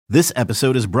This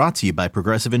episode is brought to you by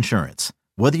Progressive Insurance.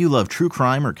 Whether you love true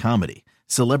crime or comedy,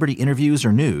 celebrity interviews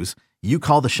or news, you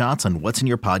call the shots on what's in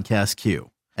your podcast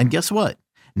queue. And guess what?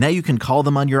 Now you can call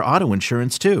them on your auto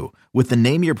insurance too with the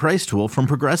Name Your Price tool from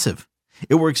Progressive.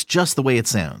 It works just the way it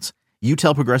sounds. You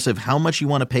tell Progressive how much you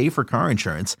want to pay for car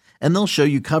insurance, and they'll show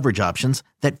you coverage options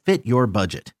that fit your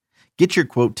budget. Get your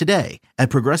quote today at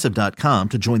Progressive.com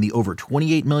to join the over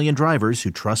 28 million drivers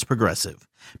who trust Progressive.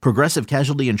 Progressive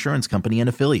Casualty Insurance Company and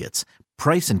Affiliates.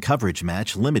 Price and coverage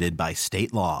match limited by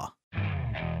state law.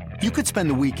 You could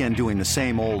spend the weekend doing the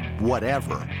same old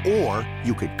whatever, or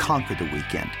you could conquer the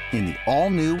weekend in the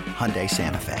all-new Hyundai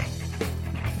Santa Fe.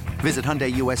 Visit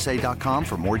HyundaiUSA.com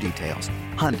for more details.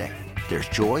 Hyundai, there's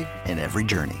joy in every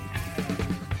journey.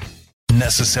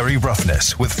 Necessary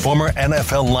Roughness with former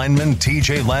NFL linemen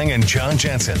TJ Lang and John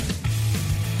Jansen.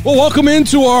 Well, welcome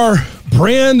into our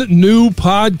brand new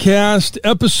podcast,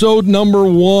 episode number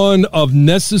 1 of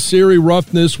Necessary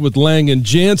Roughness with Lang and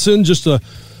Jansen. Just a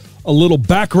little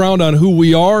background on who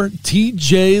we are.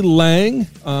 TJ Lang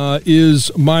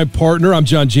is my partner. I'm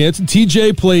John Jansen.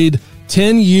 TJ played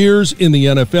 10 years in the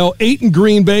NFL, 8 in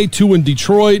Green Bay, 2 in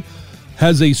Detroit,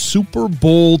 has a Super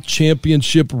Bowl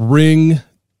championship ring.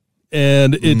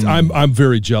 And I'm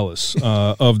very jealous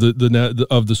of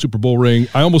the Super Bowl ring.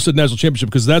 I almost said national championship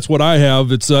because that's what I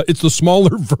have. It's the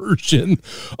smaller version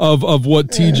of what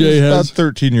TJ has. About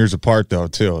 13 years apart though,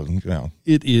 too. You know,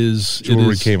 it is.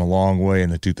 Jewelry came a long way in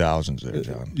the 2000s there,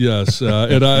 John. Yes,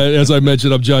 and as I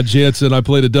mentioned, I'm John Jansen. I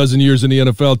played a dozen years in the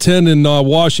NFL, 10 in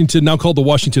Washington, now called the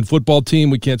Washington Football Team.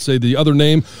 We can't say the other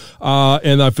name.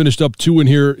 And I finished up 2 in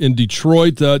here in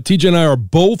Detroit. TJ and I are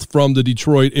both from the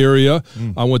Detroit area.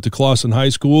 I went to Clawson High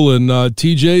School, and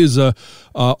TJ's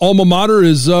alma mater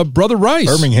is Brother Rice.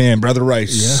 Birmingham, Brother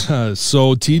Rice. Yeah,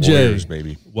 so TJ, Warriors,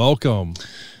 baby. Welcome.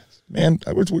 Man,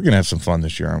 we're going to have some fun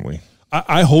this year, aren't we?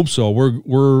 I hope so.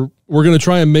 We're going to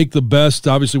try and make the best.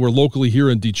 Obviously, we're locally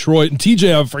here in Detroit. And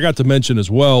TJ, I forgot to mention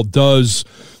as well, does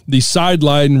the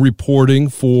sideline reporting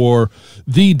for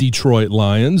the Detroit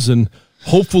Lions. And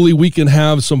hopefully we can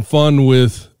have some fun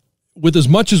with as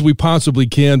much as we possibly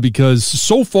can, because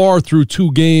so far through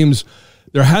 2 games,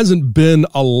 there hasn't been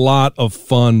a lot of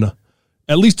fun,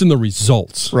 at least in the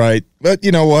results. Right. But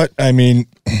you know what? I mean,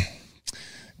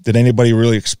 did anybody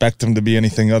really expect them to be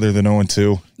anything other than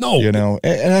 0-2? No. You know,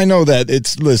 and I know that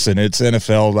it's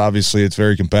NFL. Obviously, it's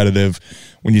very competitive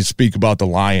when you speak about the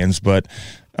Lions, but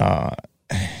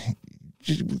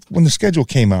when the schedule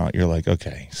came out, you're like,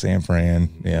 okay, San Fran,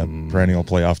 perennial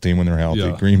playoff team when they're healthy.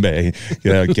 Yeah. Green Bay,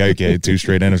 okay, 2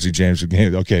 straight NFC Championship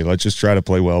games. Okay, let's just try to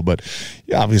play well. But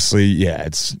obviously,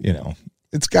 it's, you know,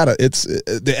 it's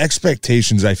the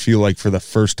expectations, I feel like, for the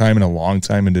first time in a long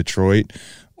time in Detroit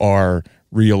are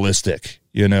realistic.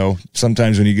 You know,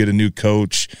 sometimes when you get a new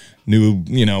coach, new,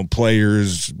 you know,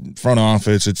 players, front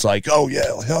office, it's like, oh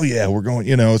yeah, hell yeah, we're going,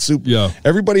 you know, it's super. Yeah.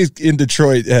 Everybody in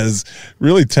Detroit has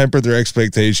really tempered their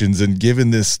expectations and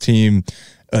given this team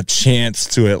a chance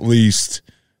to at least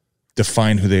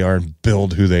define who they are and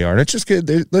build who they are. And it's just good.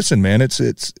 Listen, man,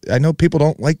 it's. I know people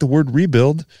don't like the word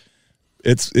rebuild.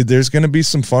 There's going to be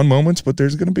some fun moments, but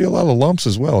there's going to be a lot of lumps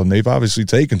as well, and they've obviously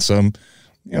taken some,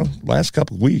 you know, last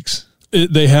couple of weeks.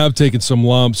 They have taken some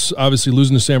lumps, obviously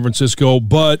losing to San Francisco,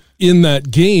 but in that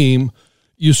game,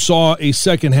 you saw a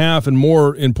second half and,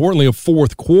 more importantly, a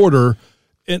fourth quarter.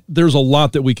 And there's a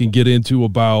lot that we can get into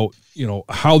about, you know,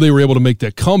 how they were able to make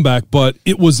that comeback, but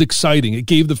it was exciting. It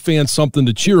gave the fans something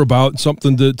to cheer about,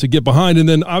 something to get behind. And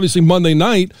then, obviously, Monday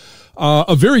night,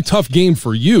 a very tough game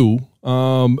for you.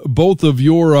 Both of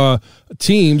your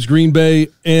teams, Green Bay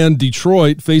and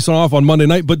Detroit, facing off on Monday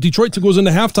night. But Detroit goes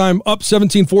into halftime up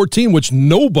 17-14, which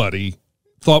nobody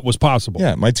thought was possible.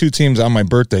 Yeah, my 2 teams on my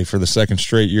birthday for the 2nd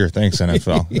straight year. Thanks,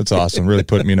 NFL. That's awesome. Really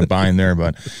put me in a bind there.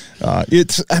 But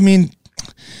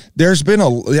there's been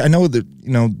I know that,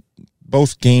 you know,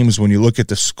 both games, when you look at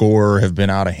the score, have been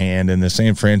out of hand, and the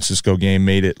San Francisco game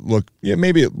made it look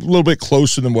maybe a little bit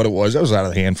closer than what it was. That was out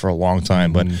of hand for a long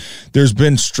time, but there's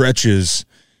been stretches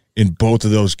in both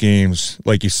of those games,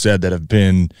 like you said, that have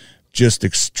been just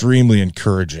extremely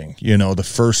encouraging. You know, the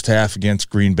first half against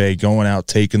Green Bay, going out,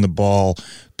 taking the ball,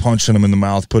 punching them in the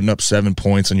mouth, putting up 7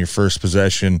 points on your first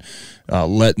possession,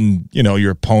 letting, you know,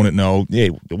 your opponent know, hey,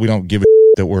 we don't give a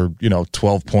that we're, you know,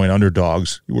 12-point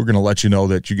underdogs. We're going to let you know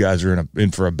that you guys are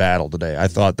in for a battle today. I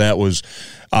thought that was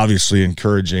obviously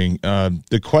encouraging.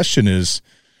 The question is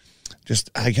just,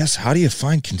 I guess, how do you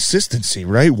find consistency,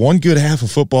 right? One good half of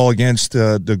football against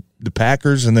the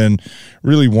Packers, and then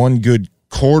really one good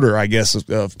quarter, I guess,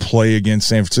 of play against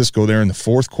San Francisco there in the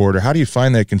fourth quarter. How do you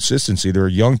find that consistency? They're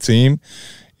a young team.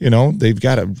 They've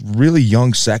got a really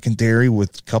young secondary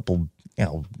with a couple,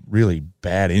 really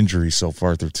bad injuries so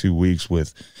far through 2 weeks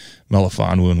with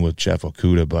Melifonwu and with Jeff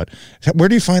Okudah. But where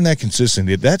do you find that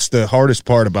consistency? That's the hardest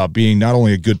part about being not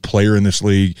only a good player in this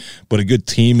league, but a good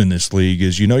team in this league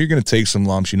is, you're going to take some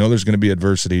lumps. There's going to be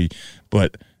adversity,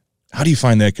 but how do you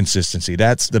find that consistency?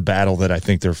 That's the battle that I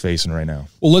think they're facing right now.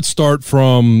 Well, let's start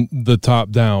from the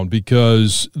top down,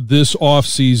 because this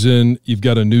offseason, you've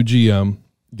got a new GM,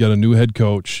 you've got a new head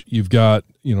coach, you've got,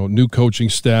 new coaching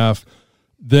staff.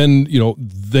 Then,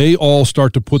 they all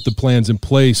start to put the plans in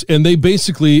place, and they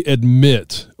basically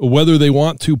admit, whether they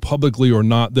want to publicly or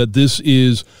not, that this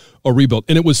is a rebuild.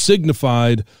 And it was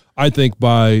signified, I think,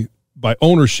 by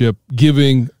ownership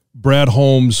giving Brad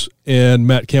Holmes and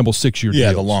Matt Campbell 6-year deals.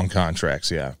 Yeah, the long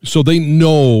contracts, yeah. So they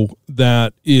know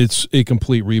that it's a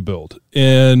complete rebuild.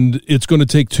 And it's going to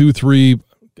take 2, 3,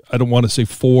 I don't want to say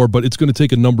 4, but it's going to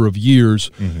take a number of years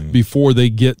before they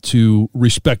get to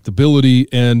respectability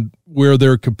and where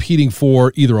they're competing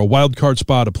for either a wild card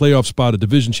spot, a playoff spot, a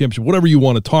division championship, whatever you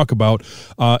want to talk about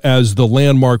as the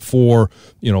landmark for,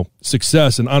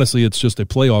 success. And honestly, it's just a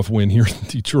playoff win here in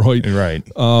Detroit. Right.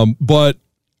 But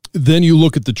then you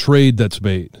look at the trade that's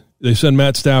made. They send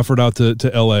Matt Stafford out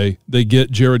to L.A. They get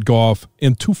Jared Goff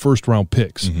and 2 first-round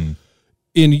picks.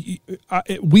 We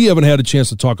haven't had a chance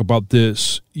to talk about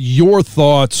this. Your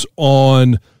thoughts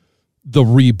on the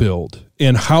rebuild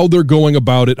and how they're going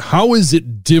about it. How is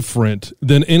it different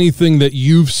than anything that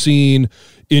you've seen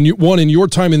in your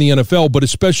time in the NFL, but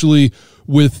especially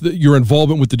with your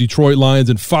involvement with the Detroit Lions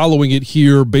and following it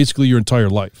here basically your entire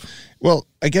life? Well,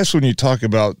 I guess when you talk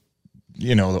about,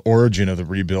 the origin of the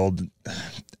rebuild,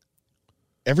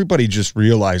 everybody just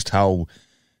realized how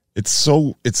it's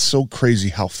so crazy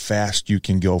how fast you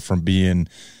can go from being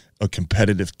a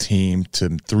competitive team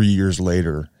to 3 years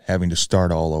later having to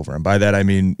start all over. And by that, I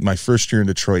mean, my first year in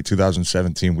Detroit,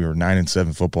 2017, we were a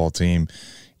 9-7 football team.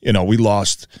 We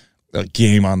lost a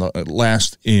game on the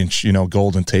last inch,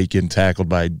 Golden taken, tackled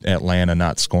by Atlanta,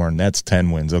 not scoring. That's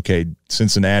 10 wins. Okay,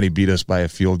 Cincinnati beat us by a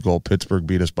field goal. Pittsburgh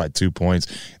beat us by 2 points.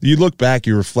 You look back,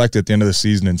 you reflect at the end of the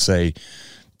season and say,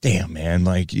 damn, man,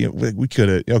 we could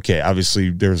have, okay, obviously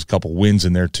there was a couple wins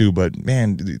in there too, but,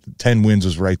 man, 10 wins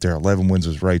was right there, 11 wins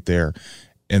was right there.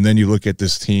 And then you look at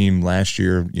this team last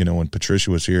year, when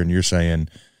Patricia was here, and you're saying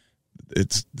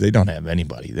they don't have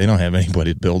anybody. They don't have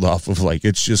anybody to build off of.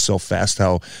 It's just so fast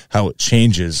how it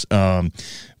changes.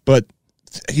 But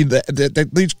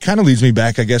that kind of leads me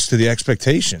back, I guess, to the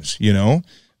expectations,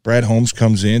 Brad Holmes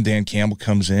comes in, Dan Campbell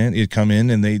comes in,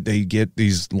 and they get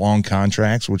these long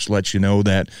contracts, which lets you know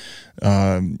that,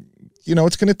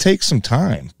 it's going to take some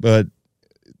time. But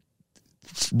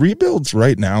rebuilds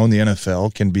right now in the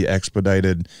NFL can be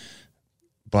expedited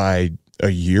by a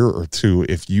year or two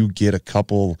if you get a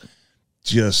couple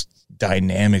just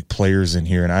dynamic players in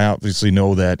here. And I obviously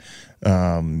know that,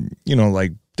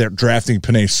 they're drafting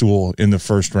Penei Sewell in the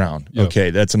first round. Yep. Okay,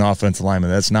 that's an offensive lineman.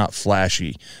 That's not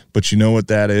flashy. But you know what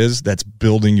that is? That's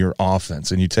building your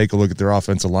offense. And you take a look at their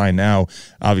offensive line now,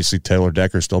 obviously Taylor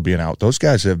Decker still being out. Those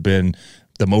guys have been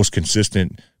the most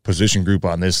consistent position group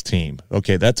on this team.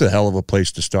 Okay, that's a hell of a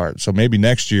place to start. So maybe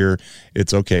next year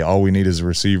it's okay, all we need is a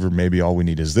receiver, maybe all we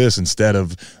need is this, instead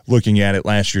of looking at it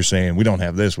last year saying we don't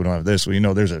have this, we don't have this.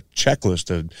 Well, there's a checklist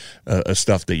of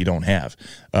stuff that you don't have.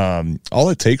 All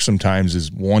it takes sometimes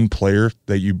is one player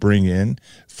that you bring in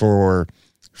for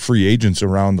free agents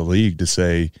around the league to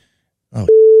say, oh,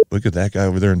 look at that guy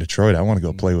over there in Detroit, I want to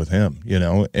go play with him,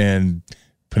 and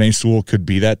Penei Sewell could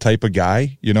be that type of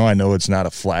guy. I know it's not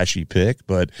a flashy pick,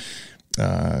 but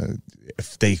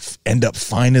if they end up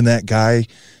finding that guy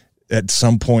at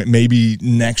some point, maybe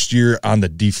next year on the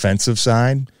defensive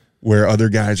side, where other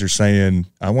guys are saying,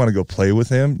 I want to go play with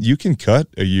him, you can cut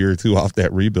a year or two off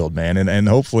that rebuild, man. And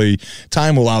hopefully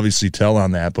time will obviously tell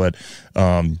on that. But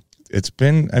it's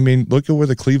been, look at where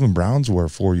the Cleveland Browns were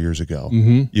 4 years ago.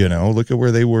 Look at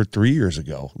where they were 3 years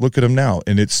ago. Look at them now.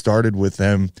 And it started with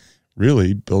them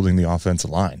really building the offensive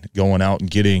line, going out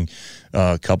and getting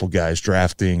a couple guys,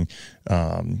 drafting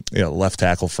left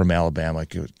tackle from Alabama,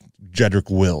 like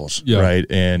Jedrick Wills, right?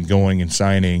 And going and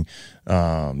signing,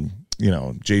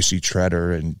 J.C.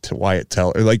 Treader and Wyatt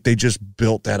Teller. They just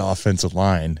built that offensive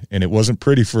line, and it wasn't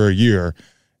pretty for a year,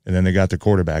 and then they got their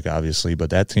quarterback, obviously. But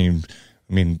that team,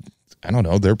 I don't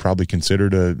know, they're probably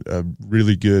considered a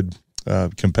really good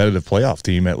competitive playoff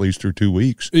team at least through 2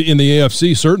 weeks in the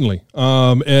AFC, certainly.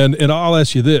 And I'll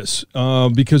ask you this,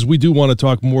 because we do want to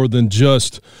talk more than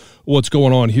just what's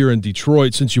going on here in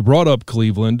Detroit. Since you brought up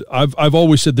Cleveland, I've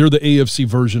always said they're the AFC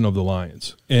version of the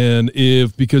Lions, and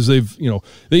because they've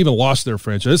they even lost their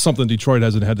franchise. That's something Detroit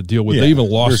hasn't had to deal with. Yeah, they even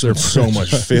lost their so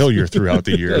much failure throughout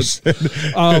the years.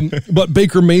 But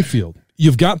Baker Mayfield,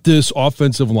 you've got this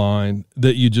offensive line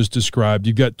that you just described.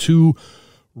 You've got two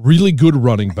really good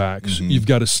running backs. Mm-hmm. You've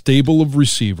got a stable of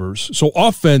receivers. So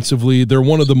offensively, they're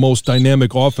one of the most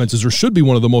dynamic offenses, or should be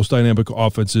one of the most dynamic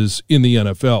offenses in the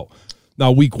NFL.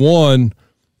 Now, week one,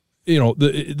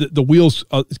 the wheels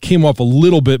came off a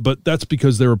little bit, but that's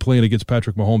because they were playing against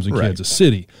Patrick Mahomes in Kansas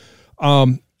City.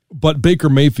 But Baker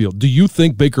Mayfield, do you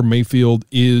think Baker Mayfield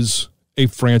is a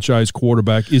franchise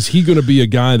quarterback? Is he going to be a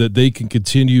guy that they can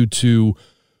continue to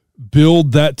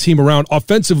build that team around?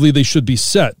 Offensively, they should be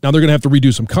set. Now they're going to have to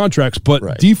redo some contracts,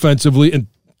 but defensively,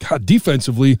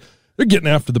 they're getting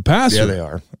after the passer. Yeah, they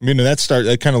are. I mean,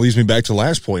 that kind of leads me back to the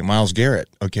last point, Myles Garrett.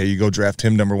 Okay, you go draft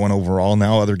him number 1 overall.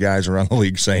 Now other guys around the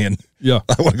league saying, I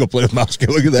want to go play with Myles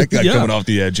Garrett. Look at that guy coming off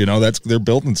the edge. They're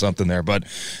building something there. But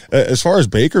as far as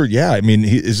Baker, I mean,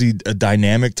 is he a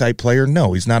dynamic type player?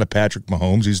 No, he's not a Patrick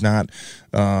Mahomes. He's not,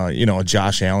 a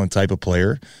Josh Allen type of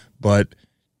player. But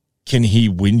can he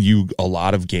win you a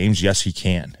lot of games? Yes, he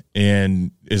can.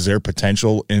 And is there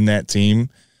potential in that team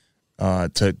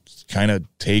to kind of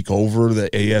take over the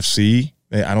AFC?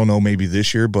 I don't know, maybe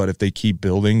this year, but if they keep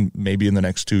building, maybe in the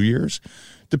next 2 years,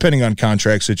 depending on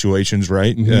contract situations,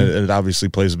 right? Mm-hmm. It obviously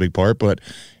plays a big part. But,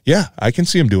 I can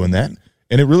see them doing that.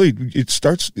 And it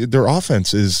starts – their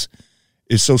offense is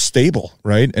so stable,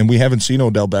 right? And we haven't seen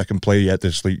Odell Beckham play yet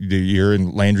this year,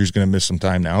 and Landry's going to miss some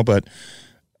time now. But –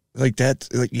 I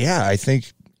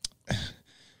think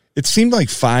it seemed like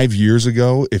 5 years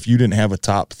ago, if you didn't have a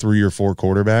top 3 or 4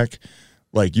 quarterback,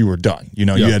 you were done. You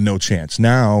had no chance.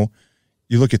 Now,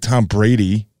 you look at Tom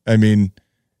Brady. I mean,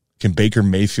 can Baker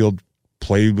Mayfield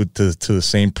play to the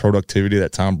same productivity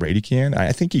that Tom Brady can?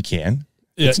 I think he can.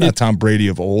 Yeah, it's not Tom Brady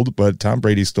of old, but Tom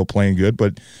Brady's still playing good,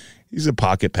 but he's a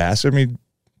pocket passer. I mean,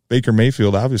 Baker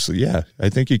Mayfield, obviously, I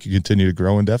think he could continue to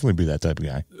grow and definitely be that type of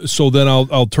guy. So then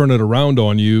I'll turn it around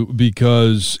on you,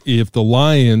 because if the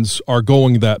Lions are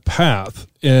going that path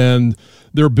and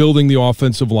they're building the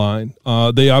offensive line,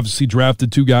 they obviously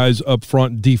drafted 2 guys up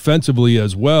front defensively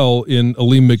as well in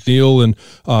Aleem McNeil and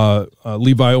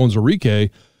Levi Onwuzurike.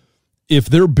 If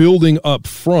they're building up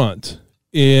front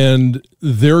and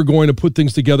they're going to put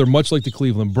things together much like the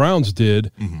Cleveland Browns did,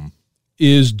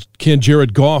 can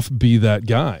Jared Goff be that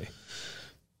guy?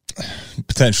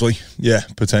 Potentially.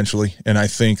 And I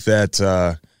think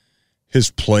that his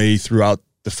play throughout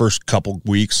the first couple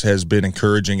weeks has been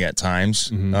encouraging at times.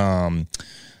 Mm-hmm.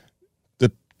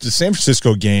 The San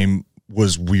Francisco game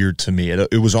was weird to me.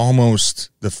 It was almost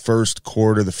the first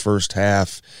quarter, the first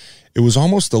half. It was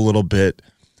almost a little bit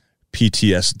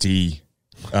PTSD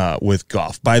with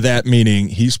Goff. By that meaning,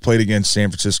 he's played against San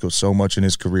Francisco so much in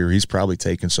his career. He's probably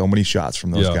taken so many shots from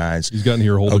those guys. He's gotten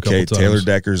here a couple times. Taylor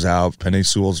Decker's out. Penei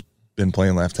Sewell's been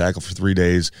playing left tackle for 3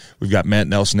 days. We've got Matt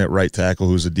Nelson at right tackle,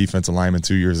 who's a defensive lineman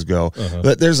 2 years ago.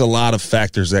 But there's a lot of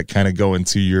factors that kind of go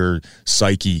into your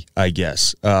psyche, I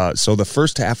guess. So the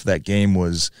first half of that game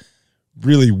was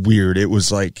really weird. It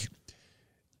was like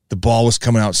the ball was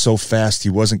coming out so fast, he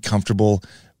wasn't comfortable.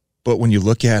 But when you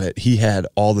look at it, he had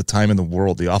all the time in the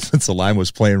world. The offensive line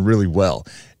was playing really well.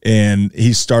 And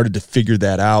he started to figure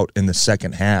that out in the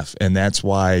second half. And that's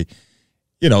why,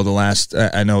 I know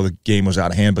the game was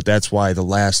out of hand, but that's why the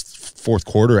last fourth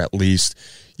quarter, at least,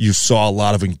 you saw a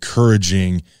lot of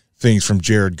encouraging things from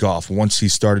Jared Goff once he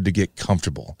started to get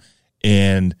comfortable.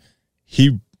 And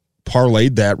he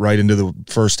parlayed that right into the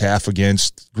first half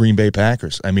against Green Bay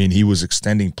Packers. I mean, he was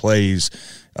extending plays.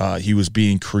 He was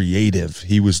being creative.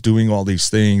 He was doing all these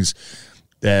things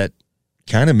that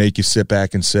kind of make you sit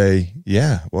back and say,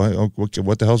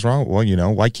 what the hell's wrong?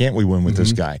 Well, why can't we win with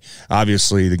this guy?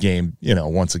 Obviously, the game,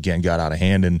 once again got out of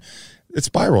hand, and it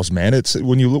spirals, man. It's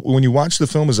when you watch the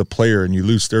film as a player and you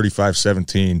lose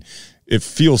 35-17, it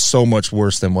feels so much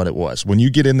worse than what it was. When you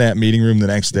get in that meeting room the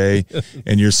next day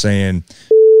and you're saying,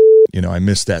 I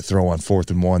missed that throw on 4th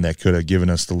and 1 that could have given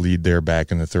us the lead there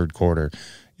back in the third quarter.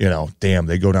 Damn,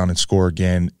 they go down and score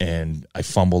again, and I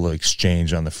fumble the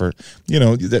exchange on the first.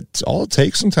 That's all it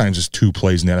takes sometimes is 2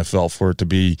 plays in the NFL for it to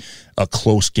be a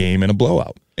close game and a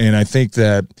blowout. And I think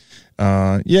that,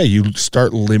 you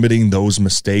start limiting those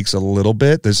mistakes a little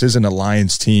bit. This isn't a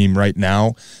Lions team right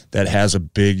now that has a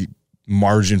big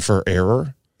margin for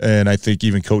error, and I think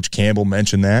even Coach Campbell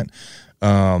mentioned that.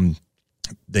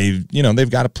 They've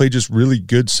got to play just really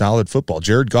good, solid football.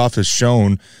 Jared Goff has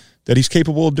shown that he's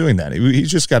capable of doing that.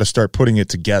 He's just got to start putting it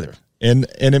together. And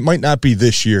it might not be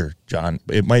this year, John.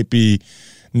 It might be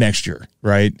next year,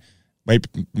 right?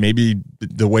 maybe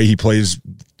the way he plays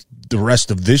the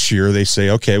rest of this year, they say,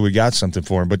 okay, we got something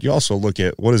for him. But you also look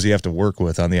at what does he have to work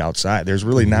with on the outside. There's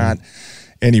really not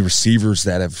any receivers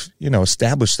that have,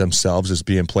 established themselves as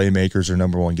being playmakers or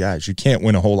number one guys. You can't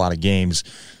win a whole lot of games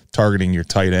targeting your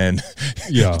tight end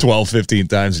 12, 15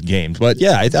 times in games. But,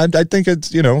 yeah, I think it's,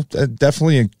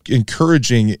 definitely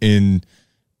encouraging in,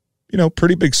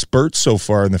 pretty big spurts so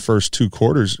far in the first two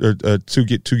quarters or two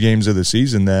games of the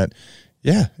season that,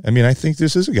 I think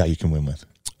this is a guy you can win with.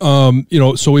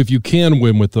 So if you can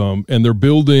win with them, and they're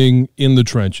building in the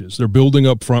trenches, they're building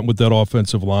up front with that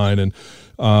offensive line, and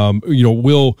I'm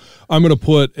going to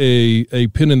put a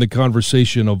pin in the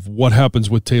conversation of what happens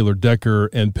with Taylor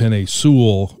Decker and Penei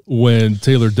Sewell when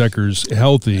Taylor Decker's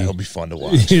healthy. That'll be fun to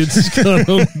watch. It's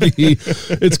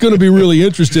going to be really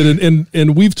interesting,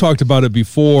 and we've talked about it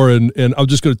before, and I'm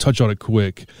just going to touch on it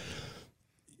quick.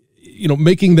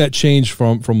 Making that change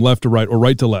from left to right or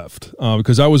right to left,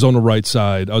 because I was on the right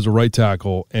side, I was a right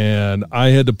tackle, and I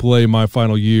had to play my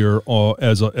final year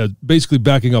as basically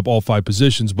backing up all 5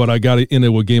 positions, but I got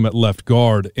into a game at left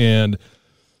guard, and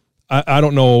I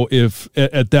don't know if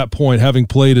at that point, having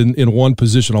played in one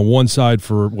position on one side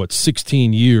for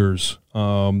 16 years,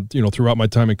 throughout my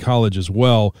time in college as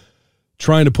well,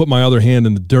 trying to put my other hand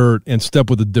in the dirt and step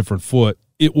with a different foot,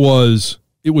 it was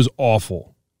awful.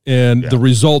 And the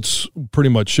results pretty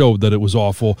much showed that it was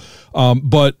awful.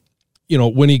 But,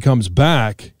 when he comes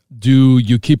back, do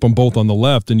you keep them both on the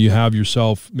left and you have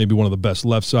yourself maybe one of the best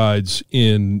left sides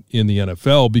in the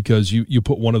NFL because you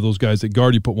put one of those guys at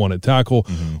guard, you put one at tackle,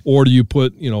 or do you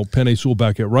put, Penei Sewell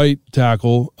back at right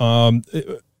tackle?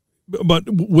 But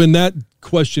when that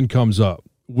question comes up,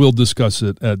 we'll discuss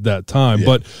it at that time. Yeah.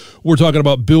 But we're talking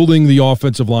about building the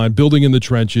offensive line, building in the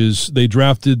trenches. They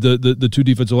drafted the 2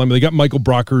 defensive linemen. They got Michael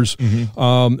Brockers,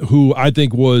 who I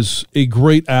think was a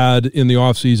great add in the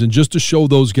offseason just to show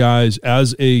those guys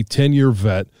as a 10-year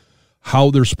vet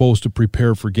how they're supposed to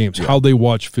prepare for games, how they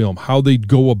watch film, how they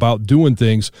go about doing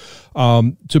things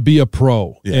to be a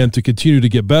pro and to continue to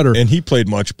get better. And he played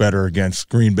much better against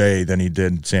Green Bay than he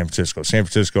did in San Francisco. San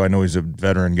Francisco, I know he's a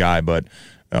veteran guy, but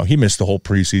he missed the whole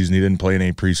preseason. He didn't play in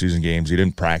any preseason games. He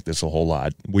didn't practice a whole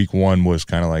lot. Week 1 was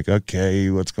kind of like, okay,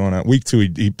 what's going on? Week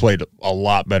 2, he played a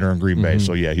lot better in Green Bay.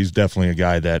 So, he's definitely a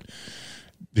guy that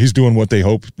he's doing what they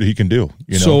hope he can do.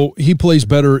 So he plays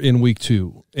better in week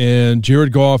 2. And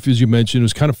Jared Goff, as you mentioned,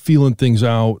 was kind of feeling things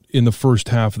out in the first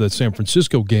half of that San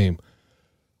Francisco game.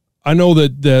 I know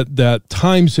that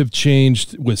times have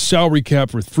changed with salary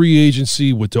cap, with free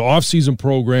agency, with the offseason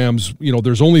programs.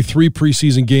 There's only 3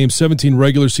 preseason games, 17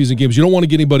 regular season games. You don't want to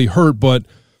get anybody hurt, but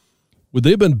would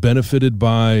they have been benefited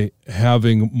by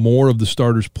having more of the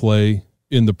starters play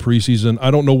in the preseason? I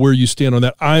don't know where you stand on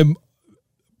that. I'm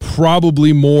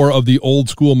probably more of the old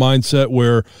school mindset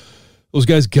where those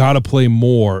guys got to play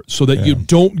more so that you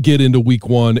don't get into week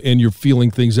 1 and you're feeling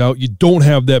things out. You don't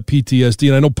have that PTSD.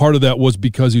 And I know part of that was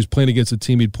because he was playing against a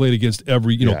team he'd played against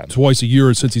twice a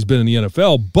year since he's been in the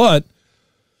NFL. But,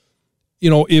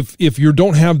 if you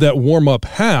don't have that warm-up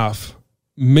half,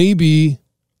 maybe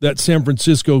that San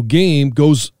Francisco game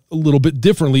goes a little bit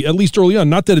differently, at least early on.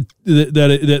 Not that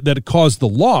it caused the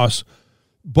loss,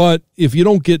 but if you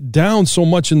don't get down so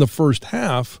much in the first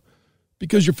half,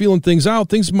 because you're feeling things out,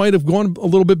 things might have gone a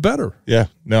little bit better. Yeah,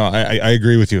 no, I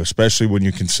agree with you, especially when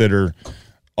you consider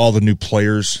all the new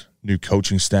players, new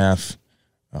coaching staff,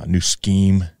 new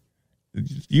scheme.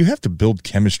 You have to build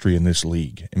chemistry in this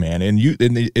league, man, and you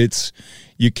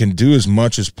can do as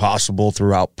much as possible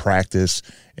throughout practice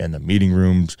and the meeting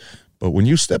rooms, but when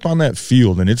you step on that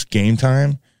field and it's game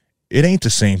time, it ain't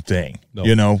the same thing.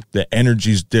 No. The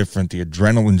energy's different, the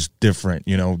adrenaline's different.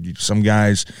 Some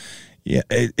guys. Yeah,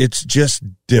 it's just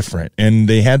different. And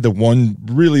they had the one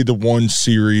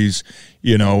series,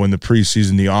 in the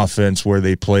preseason, the offense where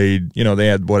they played, they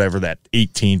had whatever that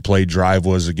 18-play drive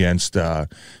was against,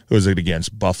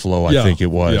 against Buffalo, I think it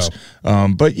was. Yeah.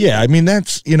 But,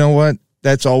 that's,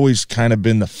 that's always kind of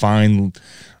been the fine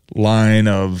line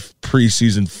of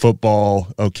preseason football.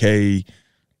 Okay,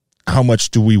 how much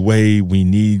do we weigh? We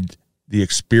need the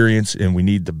experience and we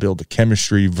need to build the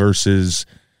chemistry versus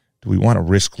 – do we want to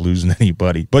risk losing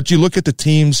anybody? But you look at the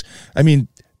teams,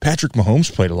 Patrick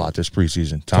Mahomes played a lot this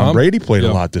preseason. Tom Brady played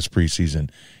a lot this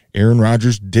preseason. Aaron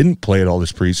Rodgers didn't play it all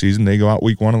this preseason. They go out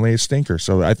week 1 and lay a stinker.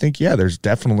 So I think, there's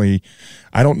definitely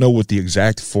 – I don't know what the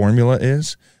exact formula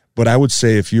is, but I would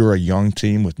say if you're a young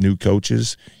team with new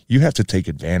coaches, you have to take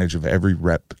advantage of every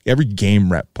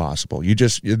game rep possible.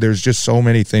 There's just so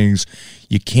many things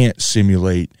you can't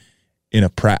simulate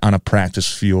on a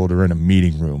practice field or in a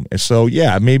meeting room. And so,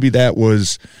 maybe that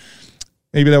was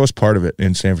part of it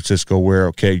in San Francisco where,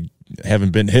 okay,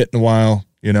 haven't been hit in a while,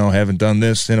 haven't done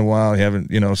this in a while,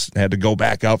 haven't, had to go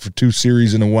back out for 2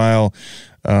 series in a while.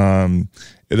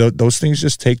 Those things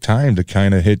just take time to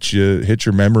kind of hit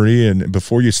your memory, and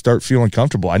before you start feeling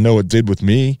comfortable. I know it did with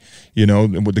me,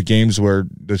 with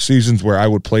the seasons where I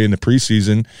would play in the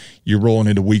preseason, you're rolling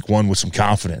into week 1 with some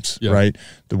confidence, right?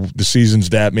 The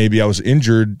seasons that maybe I was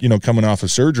injured, coming off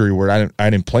of surgery where I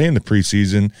didn't play in the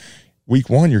preseason, week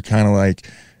 1, you're kind of like,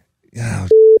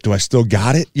 do I still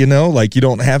got it? Like you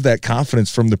don't have that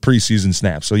confidence from the preseason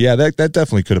snaps. So yeah, that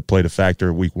definitely could have played a factor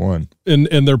at week 1.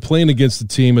 And they're playing against a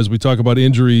team, as we talk about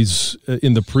injuries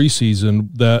in the preseason,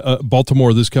 that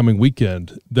Baltimore this coming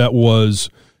weekend, that was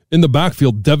in the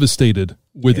backfield devastated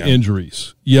with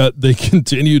injuries. Yet they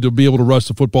continue to be able to rush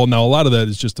the football. Now, a lot of that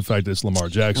is just the fact that it's Lamar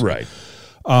Jackson. Right.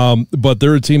 But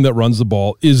they're a team that runs the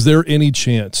ball. Is there any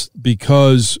chance,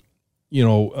 because,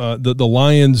 the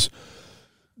Lions –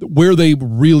 where they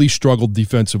really struggled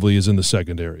defensively is in the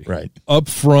secondary. Right. Up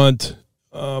front,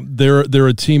 they're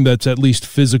a team that's at least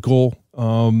physical.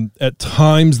 At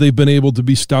times they've been able to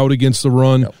be stout against the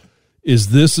run. Yep. Is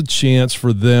this a chance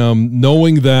for them,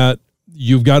 knowing that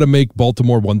you've got to make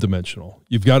Baltimore one-dimensional?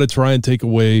 You've got to try and take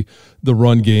away the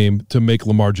run game to make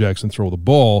Lamar Jackson throw the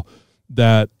ball,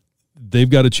 that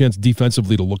they've got a chance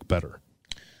defensively to look better?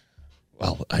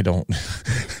 Well, I don't –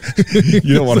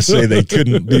 you don't want to say they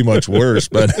couldn't be much worse,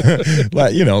 but,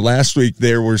 last week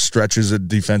there were stretches of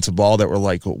defensive ball that were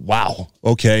like, wow,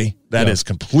 okay, that is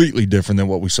completely different than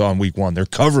what we saw in week 1. They're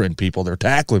covering people. They're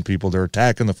tackling people. They're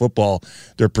attacking the football.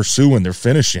 They're pursuing. They're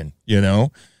finishing, They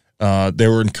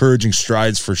were encouraging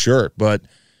strides for sure. But,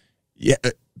 yeah,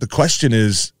 the question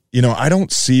is, I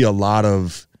don't see a lot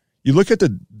of – you look at the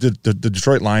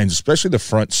Detroit Lions, especially the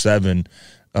front 7 –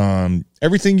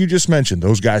 everything you just mentioned,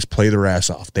 those guys play their ass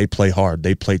off. They play hard.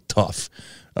 They play tough.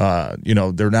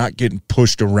 They're not getting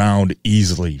pushed around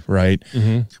easily, right?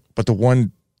 Mm-hmm. But the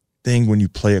one thing when you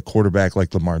play a quarterback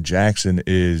like Lamar Jackson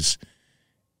is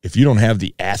if you don't have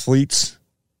the athletes,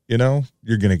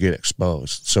 you're going to get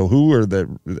exposed. So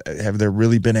have there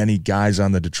really been any guys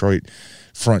on the Detroit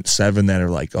front 7 that are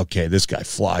like, okay, this guy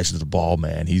flies to the ball,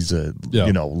 man. He's a,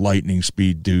 lightning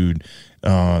speed dude.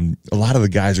 A lot of the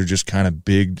guys are just kind of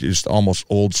big, just almost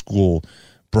old school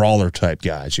brawler type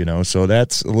guys, so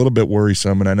that's a little bit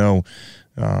worrisome. And I know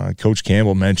Coach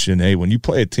Campbell mentioned, hey, when you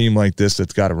play a team like this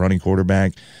that's got a running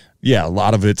quarterback, a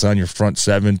lot of it's on your front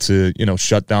 7 to,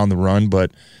 shut down the run,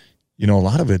 but a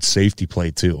lot of it's safety play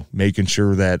too, making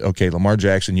sure that, okay, Lamar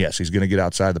Jackson, yes, he's going to get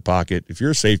outside the pocket. If you're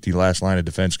a safety last line of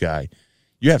defense guy,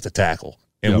 you have to tackle.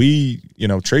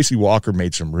 And Tracy Walker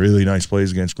made some really nice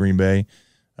plays against Green Bay.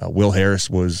 Will Harris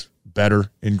was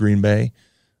better in Green Bay,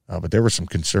 but there were some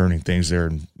concerning things there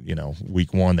in,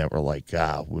 week 1 that were like,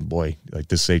 boy, like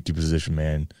this safety position,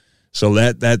 man. So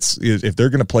that's if they're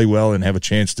going to play well and have a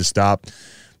chance to stop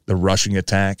the rushing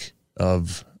attack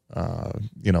of,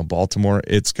 Baltimore,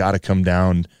 it's got to come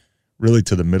down really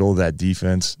to the middle of that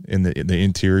defense in the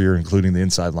interior, including the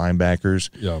inside linebackers.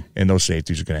 Yeah. And those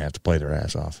safeties are going to have to play their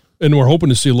ass off. And we're hoping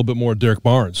to see a little bit more of Derek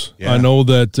Barnes. Yeah. I know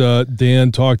that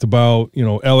Dan talked about,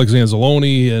 Alex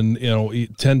Anzalone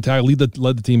and, 10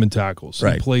 led the team in tackles.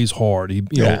 Right. He plays hard.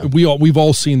 We've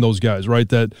all seen those guys, right?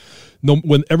 That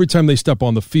when every time they step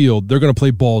on the field, they're going to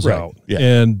play balls out. Yeah.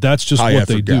 And that's just what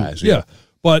they do. Guys, yeah.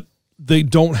 But they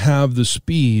don't have the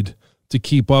speed to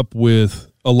keep up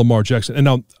with a Lamar Jackson. And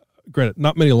now, granted,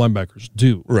 not many linebackers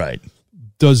do. Right.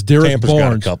 Does Derek Tampa's Barnes?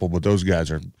 Got a couple, but those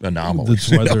guys are anomalies.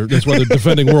 That's why they're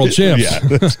defending world champs,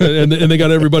 and they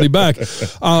got everybody back.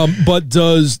 But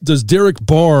does Derek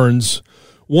Barnes?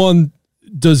 One,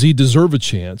 does he deserve a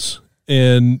chance?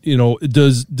 And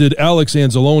did Alex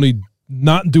Anzalone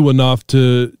not do enough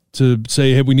to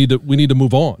say, hey, we need to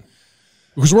move on?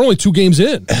 Because we're only 2 games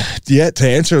in. Yeah. To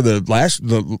answer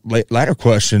the latter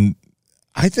question,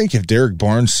 I think if Derek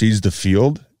Barnes sees the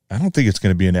field, I don't think it's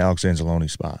going to be an Alex Anzalone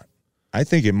spot. I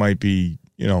think it might be,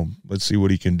 let's see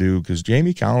what he can do, because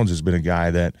Jamie Collins has been a guy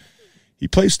that he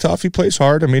plays tough, he plays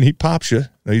hard. I mean, he pops you.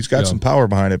 He's got some power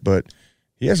behind it, but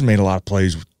he hasn't made a lot of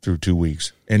plays through 2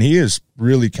 weeks. And he has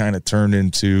really kind of turned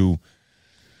into,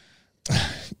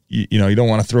 you don't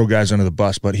want to throw guys under the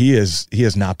bus, but he has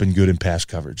not been good in pass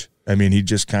coverage. I mean, he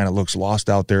just kind of looks lost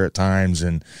out there at times.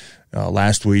 And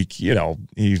last week,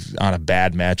 he's on a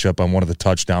bad matchup on one of the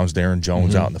touchdowns, Darren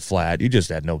Jones out in the flat. He just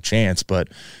had no chance. But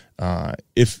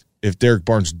if Derek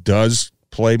Barnes does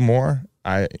play more,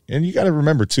 And you got to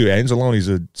remember too, Anzalone's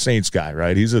a Saints guy,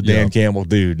 right? He's a Dan Campbell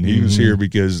dude, and he was here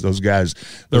because those guys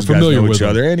familiar know with each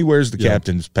other. And he wears the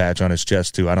captain's patch on his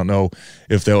chest too. I don't know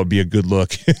if that would be a good look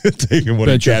taking one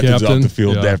of the captains off the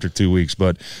field after 2 weeks.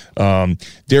 But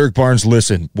Derek Barnes,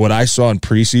 listen, what I saw in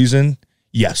preseason,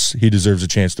 yes, he deserves a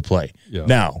chance to play. Yeah.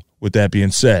 Now, with that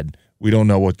being said, we don't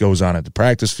know what goes on at the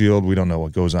practice field. We don't know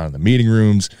what goes on in the meeting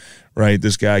rooms, right?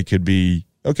 This guy could be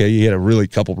okay. He had a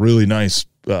couple really nice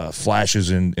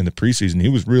flashes in the preseason. He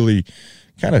was really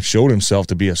kind of showed himself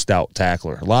to be a stout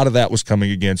tackler. A lot of that was coming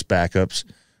against backups,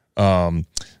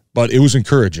 but it was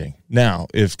encouraging. Now,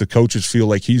 if the coaches feel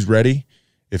like he's ready,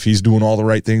 if he's doing all the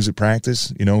right things at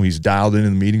practice, he's dialed in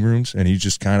the meeting rooms and he's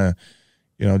just kind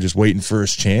of, just waiting for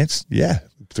his chance,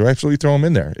 absolutely throw him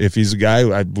in there. If he's a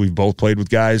guy, we've both played with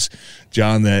guys,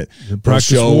 John, that they'll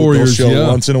show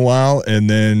once in a while, and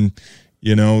then,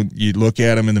 you look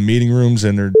at them in the meeting rooms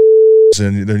and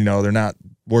they're not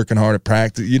working hard at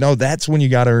practice. That's when you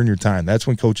got to earn your time. That's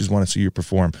when coaches want to see you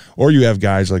perform. Or you have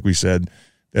guys, like we said,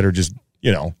 that are just,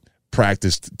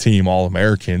 practiced team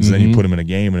All-Americans, and then you put them in a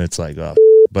game and it's like, oh.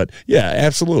 But, yeah,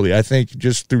 absolutely. I think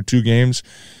just through 2 games,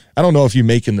 I don't know if you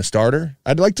make him the starter.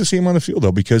 I'd like to see him on the field,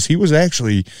 though, because he was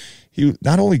really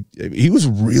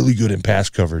good in pass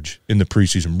coverage in the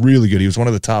preseason, really good. He was one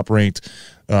of the top-ranked,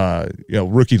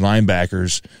 rookie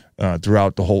linebackers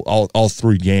throughout the all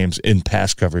 3 games in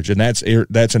pass coverage, and that's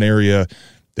an area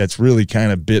that's really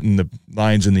kind of bitten the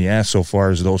Lions in the ass so far,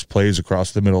 as those plays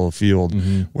across the middle of the field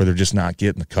where they're just not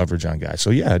getting the coverage on guys. So,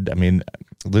 yeah, I mean,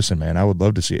 listen, man, I would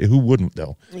love to see it. Who wouldn't,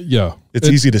 though? Yeah. It's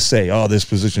easy to say, this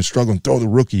position's struggling, throw the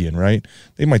rookie in, right?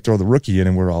 They might throw the rookie in,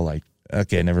 and we're all like,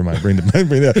 okay, never mind. Bring back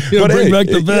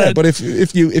the vet. Yeah, but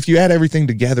if you add everything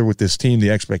together with this team,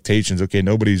 the expectations, okay,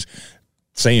 nobody's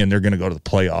saying they're going to go to the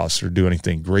playoffs or do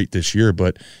anything great this year,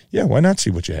 but yeah, why not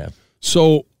see what you have?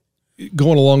 So,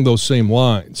 going along those same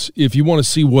lines, if you want to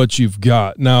see what you've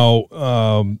got now,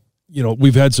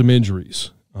 we've had some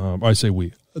injuries.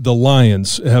 The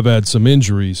Lions have had some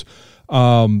injuries,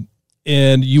 and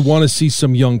you want to see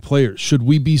some young players. Should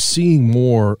we be seeing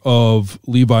more of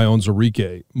Levi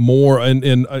Onwuzurike?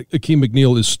 And Akeem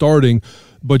McNeil is starting,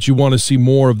 but you want to see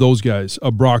more of those guys,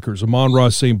 Brockers, Amon-Ra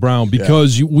St. Brown,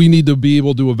 because we need to be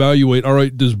able to evaluate, all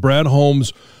right, does Brad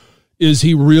Holmes, is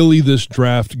he really this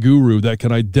draft guru that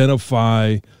can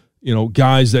identify,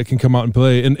 guys that can come out and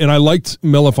play? And I liked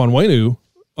Melifonwu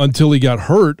until he got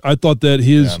hurt. I thought that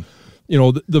his –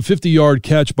 the 50-yard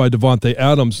catch by Devontae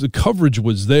Adams, the coverage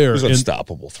was there. It was an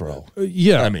unstoppable throw.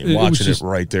 I mean, watching it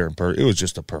right there, it was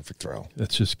just a perfect throw.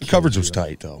 That's just the coverage was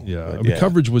tight, though. Yeah,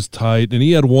 coverage was tight, and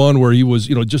he had one where he was,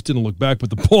 just didn't look back, but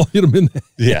the ball hit him in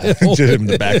the hit him in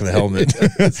the back of the helmet.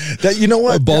 That, you know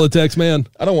what? A ball attacks, man.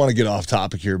 I don't want to get off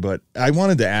topic here, but I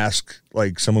wanted to ask,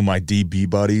 like, some of my DB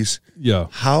buddies,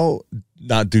 how –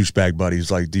 not douchebag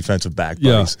buddies, like defensive back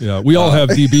buddies. Yeah. We all have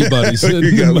DB buddies.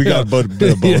 we got a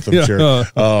bit of both, I'm sure.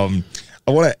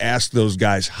 I want to ask those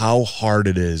guys how hard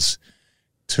it is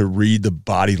to read the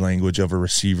body language of a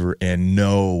receiver and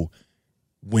know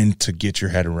when to get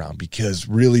your head around. Because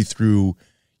really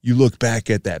you look back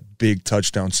at that big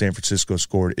touchdown San Francisco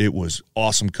scored, it was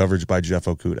awesome coverage by Jeff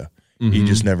Okudah. He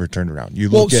just never turned around. You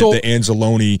look at the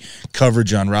Anzalone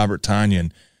coverage on Robert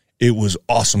Tonyan, it was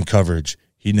awesome coverage.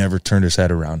 He never turned his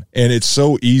head around. And it's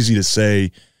so easy to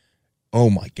say,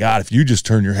 oh, my God, if you just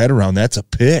turn your head around, that's a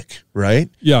pick, right?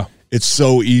 Yeah. It's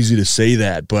so easy to say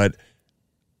that, but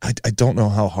I don't know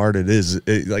how hard it is.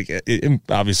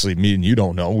 Obviously, me and you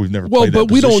don't know. We've never played that position. Well,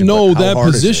 but we don't know that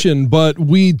position, but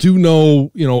we do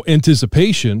know,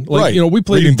 anticipation. Like, right. We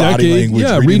played a decade.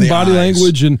 Reading body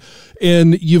language.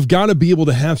 And you've got to be able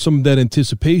to have some of that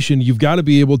anticipation. You've got to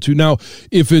be able to. Now,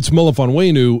 if it's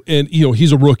Melifonwu, and,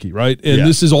 he's a rookie, right? And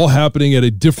this is all happening at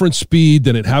a different speed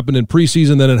than it happened in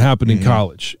preseason, than it happened in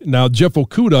college. Now, Jeff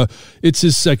Okudah, it's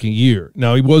his second year.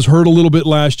 Now, he was hurt a little bit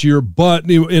last year, but,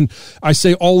 and I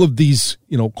say all of these,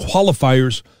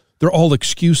 qualifiers, they're all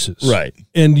excuses. Right.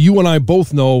 And you and I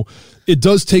both know it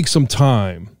does take some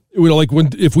time.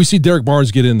 If we see Derek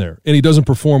Barnes get in there and he doesn't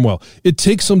perform well, it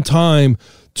takes some time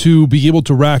to be able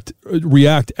to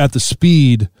react at the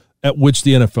speed at which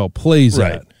the NFL plays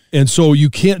at. And so you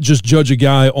can't just judge a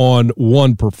guy on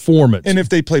one performance. And if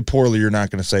they play poorly, you're not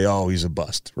going to say, "Oh, he's a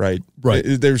bust," right? Right.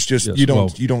 There's just you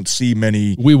don't see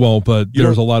many. We won't, but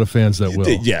there's a lot of fans that will.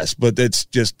 Yes, but it's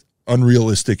just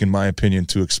unrealistic, in my opinion,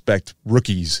 to expect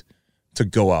rookies to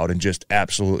go out and just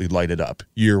absolutely light it up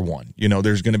year one.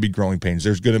 There's going to be growing pains.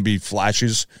 There's going to be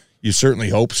flashes. You certainly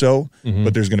hope so,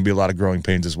 but there's going to be a lot of growing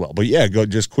pains as well. But,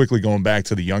 just quickly going back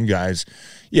to the young guys.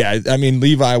 Yeah, I mean,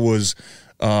 Levi was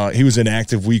He was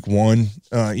inactive week 1.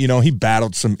 He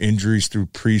battled some injuries through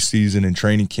preseason and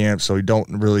training camp, so you don't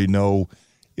really know,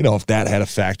 if that had a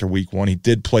factor week 1. He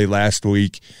did play last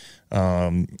week.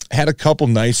 Had a couple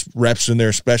nice reps in there,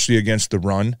 especially against the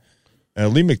run.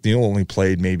 Lee McNeil only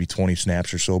played maybe 20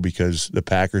 snaps or so because the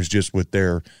Packers, just with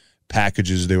their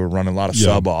packages, they were running a lot of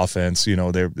sub offense. We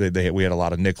had a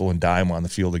lot of nickel and dime on the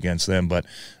field against them, but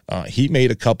he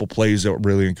made a couple plays that were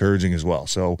really encouraging as well.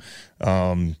 So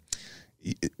I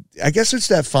guess it's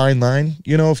that fine line.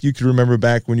 If you could remember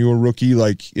back when you were a rookie,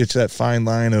 like it's that fine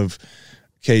line of,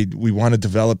 okay, we want to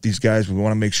develop these guys. We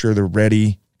want to make sure they're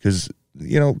ready because,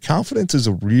 confidence is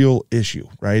a real issue,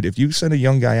 right? If you send a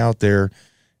young guy out there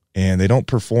and they don't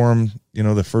perform,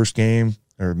 the first game,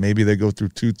 or maybe they go through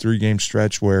 2-3 game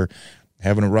stretch where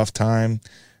having a rough time,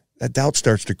 that doubt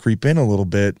starts to creep in a little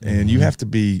bit, and you have to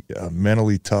be a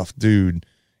mentally tough dude,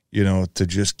 to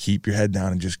just keep your head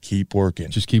down and just keep working.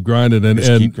 Just keep grinding. And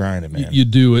keep grinding, man. You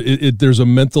do. There's a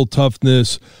mental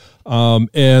toughness,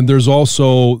 and there's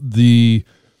also the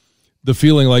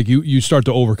feeling like you start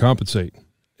to overcompensate.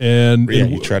 And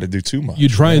you try to do too much. You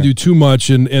try and do too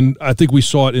much, and I think we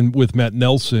saw it with Matt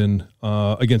Nelson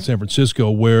against San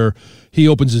Francisco, where he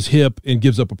opens his hip and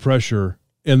gives up a pressure,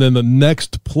 and then the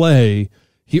next play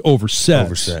he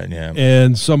oversets,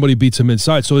 and somebody beats him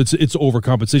inside. So it's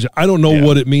overcompensation. I don't know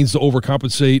what it means to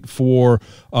overcompensate for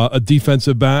a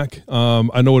defensive back.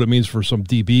 I know what it means for some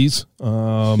DBs,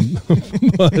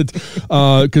 but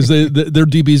because they're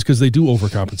DBs because they do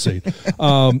overcompensate.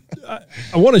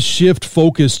 I want to shift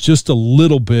focus just a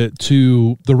little bit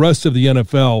to the rest of the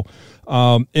NFL,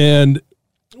 and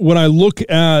when I look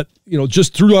at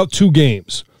just throughout 2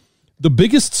 games, the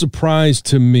biggest surprise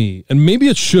to me, and maybe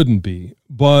it shouldn't be,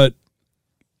 but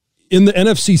in the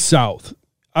NFC South,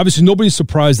 obviously nobody's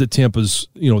surprised that Tampa's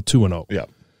 2-0. Yeah,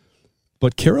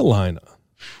 but Carolina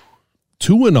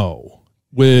 2-0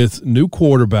 with new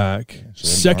quarterback,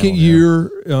 second year,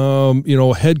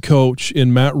 head coach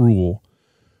in Matt Rule.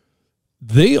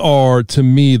 They are, to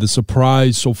me, the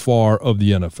surprise so far of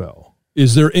the NFL.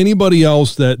 Is there anybody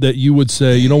else that you would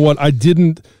say, you know what, I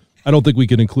don't think we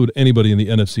could include anybody in the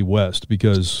NFC West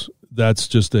because that's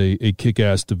just a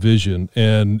kick-ass division.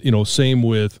 And, same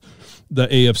with the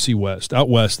AFC West. Out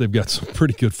West, they've got some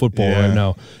pretty good football right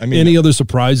now. Any other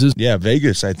surprises? Yeah,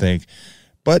 Vegas, I think.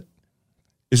 But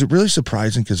is it really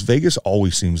surprising? Because Vegas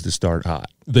always seems to start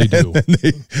hot. They do. And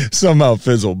they somehow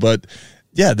fizzle. But,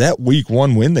 yeah, that week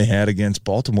 1 win they had against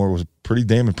Baltimore was pretty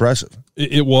damn impressive.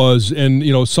 It was, and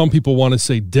some people want to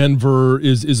say Denver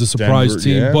is a surprise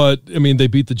team, but they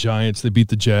beat the Giants, they beat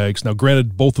the Jags. Now,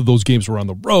 granted, both of those games were on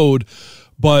the road,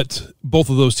 but both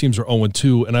of those teams are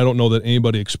 0-2, and I don't know that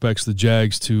anybody expects the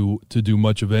Jags to do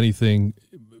much of anything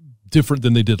different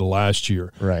than they did last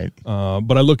year. Right.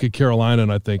 But I look at Carolina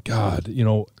and I think, God,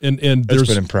 and it's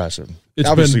been impressive.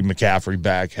 Obviously, McCaffrey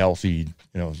back healthy,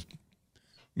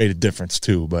 made a difference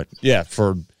too. But yeah,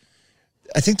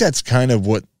 I think that's kind of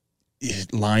what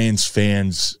Lions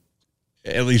fans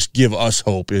at least give us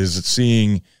hope is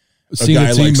seeing a guy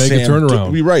a team like make a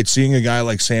turnaround. Seeing a guy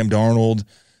like Sam Darnold,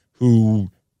 who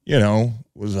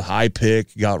was a high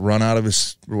pick, got run out of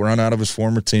his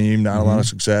former team, not a lot of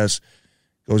success,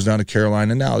 goes down to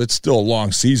Carolina. Now it's still a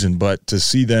long season, but to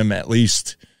see them at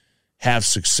least have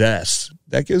success,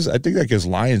 I think that gives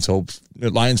Lions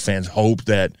fans hope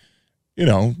that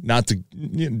not to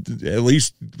at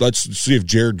least let's see if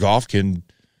Jared Goff can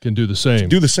do the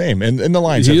same. And the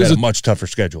Lions have had a much tougher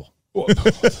schedule. Well,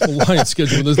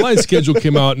 the Lions schedule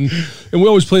came out, and we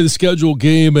always play the schedule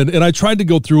game, and I tried to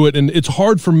go through it, and it's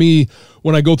hard for me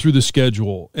when I go through the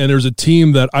schedule, and there's a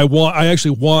team that I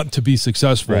actually want to be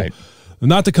successful, right,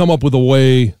 not to come up with a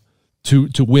way to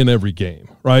win every game,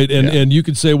 right? And you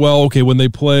could say, well, okay, when they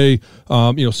play,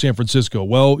 San Francisco,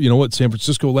 well, you know what? San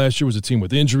Francisco last year was a team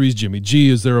with injuries. Jimmy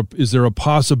G, is there a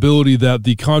possibility that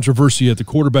the controversy at the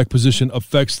quarterback position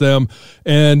affects them?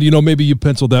 And maybe you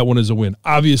pencil that one as a win.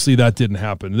 Obviously, that didn't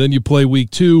happen. And then you play week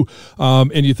 2,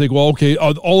 and you think, well, okay,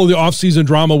 all of the offseason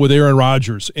drama with Aaron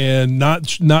Rodgers and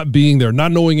not being there,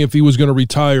 not knowing if he was going to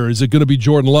retire, is it going to be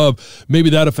Jordan Love?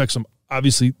 Maybe that affects him.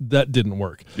 Obviously, that didn't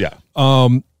work. Yeah.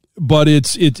 But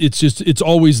it's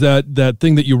always that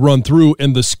thing that you run through,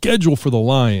 and the schedule for the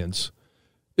Lions,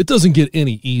 it doesn't get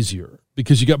any easier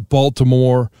because you got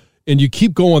Baltimore, and you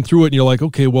keep going through it, and you're like,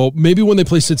 okay, well, maybe when they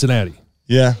play Cincinnati,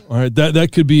 all right,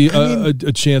 that could be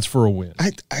a chance for a win.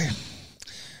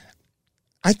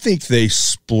 I think they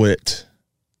split.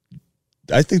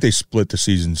 I think they split the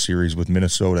season series with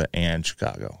Minnesota and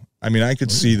Chicago. I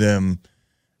could see them.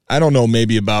 I don't know,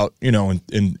 maybe about,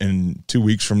 in 2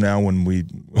 weeks from now when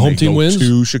home team wins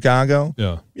to Chicago.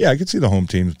 Yeah, I could see the home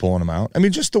teams pulling them out. I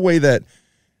mean, just the way that,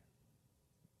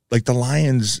 like, the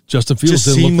Lions, Justin Fields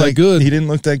didn't look that good. He didn't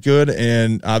look that good,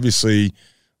 and obviously,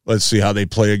 let's see how they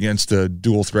play against a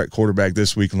dual threat quarterback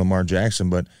this week in Lamar Jackson.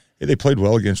 But hey, they played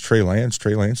well against Trey Lance.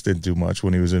 Trey Lance didn't do much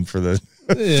when he was in for the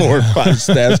 4 or 5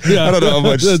 snaps. I don't know how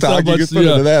much stock you could put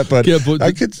into that, but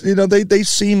I could, they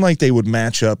seem like they would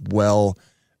match up well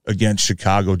against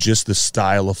Chicago. Just the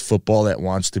style of football that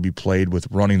wants to be played with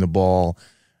running the ball.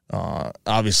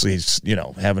 Obviously, it's,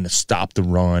 having to stop the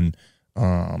run.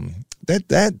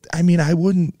 I mean, I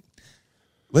wouldn't.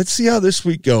 Let's see how this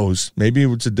week goes. Maybe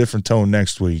it's a different tone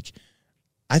next week.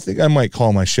 I think I might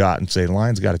call my shot and say the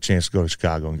Lions got a chance to go to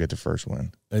Chicago and get the first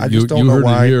win. I just don't know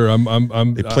why.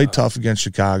 They played tough against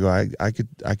Chicago. I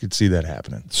could see that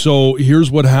happening. So here's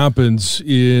what happens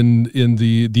in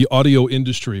the audio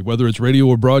industry, whether it's radio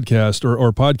or broadcast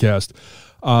or podcast.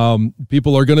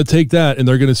 People are going to take that and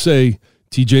they're going to say,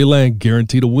 TJ Lang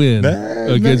guaranteed a win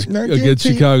against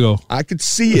Chicago. I could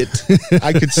see it.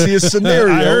 I could see a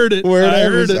scenario. I heard it. Where it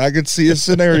happens. I could see a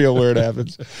scenario where it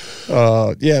happens.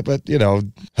 But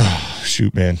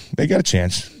shoot, man, they got a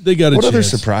chance. What other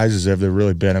surprises have there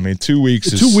really been? I mean, 2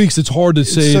 weeks. 2 weeks. It's hard to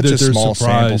say that there's small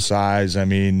surprise. Sample size. I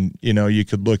mean, you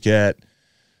could look at.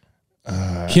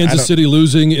 Kansas City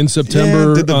losing in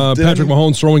September. Patrick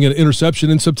Mahomes throwing an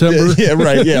interception in September. Yeah,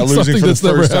 right. Yeah, losing for the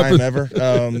first time ever.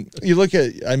 You look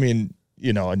at, I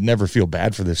never feel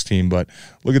bad for this team, but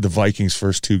look at the Vikings'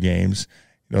 first 2 games.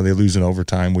 They lose in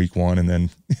overtime week 1, and then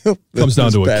comes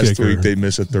down to a past kicker. Week they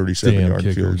miss a 37-yard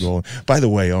field goal. By the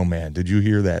way, oh man, did you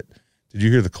hear that? Did you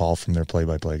hear the call from their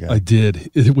play-by-play guy? I did.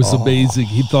 It was amazing.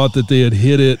 He thought that they had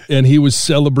hit it, and he was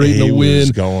celebrating a win. He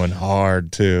was going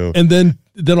hard too. And then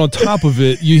on top of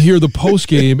it, you hear the post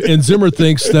game, and Zimmer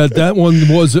thinks that one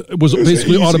was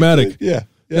basically easy. automatic. Yeah.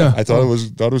 I thought it was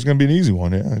going to be an easy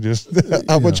one. Yeah, just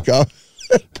much golf.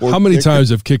 How many times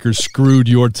have kickers screwed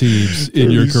your teams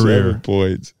in your career?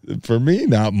 Points for me,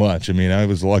 not much. I mean, I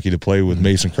was lucky to play with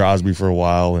Mason Crosby for a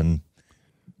while, and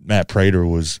Matt Prater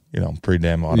was, pretty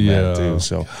damn automatic too.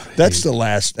 So that's the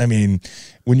last. I mean,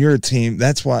 when you're a team,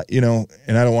 that's why, and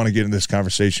I don't want to get into this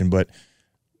conversation, but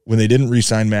when they didn't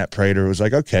re-sign Matt Prater, it was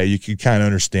like, okay, you could kind of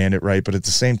understand it, right? But at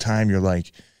the same time, you're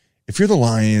like, if you're the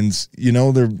Lions,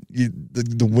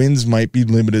 the wins might be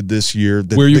limited this year.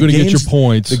 Where you're going to get your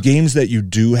points. The games that you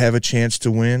do have a chance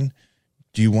to win,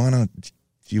 do you want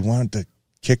the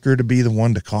kicker to be the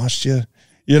one to cost you?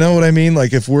 You know what I mean?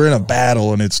 Like if we're in a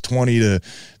battle and it's 20-20,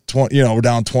 we're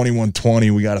down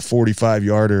 21-20, we got a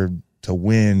 45-yarder to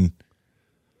win.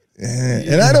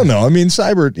 And I don't know. I mean,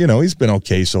 Seibert, he's been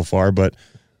okay so far, but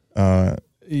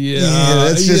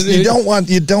it's just you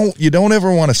don't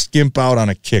ever want to skimp out on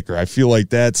a kicker. I feel like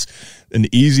that's an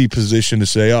easy position to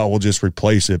say, oh, we'll just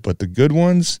replace it. But the good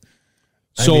ones,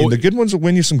 the good ones will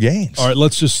win you some games. All right,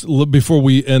 let's just before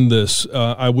we end this,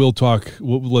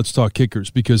 let's talk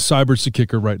kickers because Seibert's the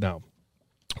kicker right now.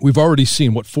 We've already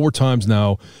seen 4 times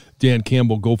now Dan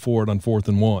Campbell go for it on 4th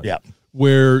and 1. Yeah.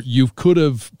 Where you could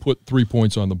have put 3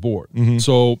 points on the board. Mm-hmm.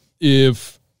 So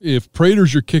if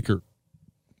Prater's your kicker,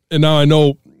 and now I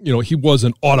know he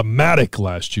wasn't automatic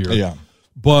last year,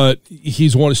 but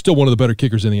he's still one of the better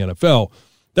kickers in the NFL.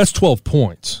 That's 12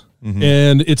 points,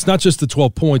 and it's not just the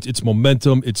 12 points; it's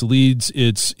momentum, it's leads,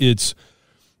 it's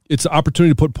the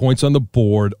opportunity to put points on the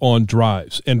board on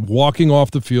drives and walking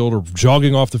off the field or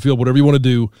jogging off the field, whatever you want to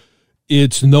do.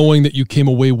 It's knowing that you came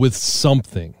away with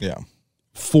something. Yeah.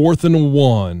 4th and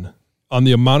 1 on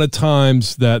the amount of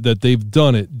times that they've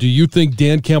done it. Do you think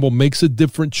Dan Campbell makes a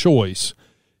different choice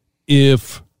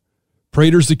if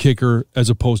Prater's the kicker as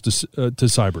opposed to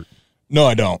Seibert? No,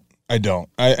 I don't.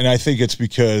 And I think it's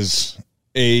because,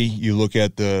 you look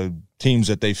at the teams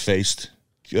that they faced.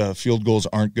 Field goals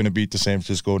aren't going to beat the San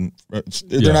Francisco.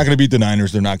 They're not going to beat the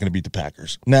Niners. They're not going to beat the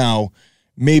Packers. Now,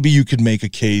 maybe you could make a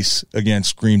case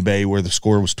against Green Bay where the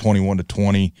score was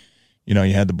 21-20. You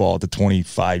had the ball at the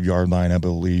 25-yard line, I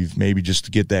believe, maybe just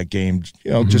to get that game,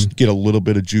 just get a little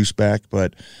bit of juice back.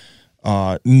 But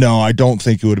no, I don't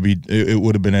think it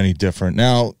would have been any different.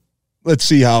 Now, let's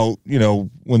see how,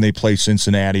 when they play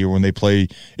Cincinnati or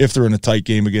if they're in a tight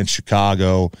game against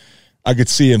Chicago, I could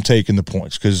see him taking the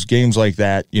points because games like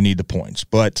that, you need the points.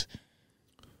 But,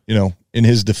 in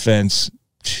his defense,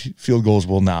 field goals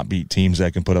will not beat teams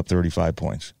that can put up 35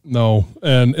 points. No,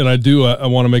 and I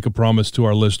want to make a promise to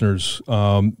our listeners.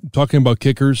 Talking about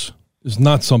kickers, is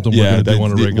not something we're going to do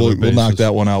on a regular basis. We'll knock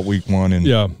that one out week one, and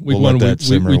week one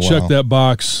we check that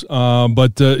box.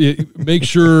 But make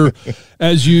sure,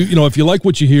 as if you like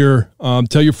what you hear,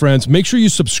 tell your friends. Make sure you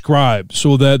subscribe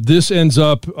so that this ends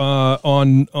up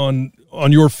on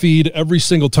your feed every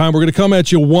single time. We're going to come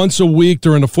at you once a week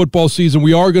during the football season.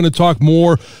 We are going to talk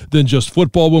more than just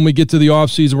football when we get to the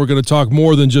offseason. We're going to talk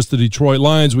more than just the Detroit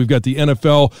Lions. We've got the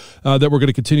NFL that we're going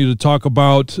to continue to talk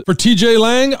about. For TJ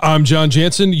Lang, I'm John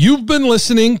Jansen. You've been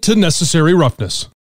listening to Necessary Roughness.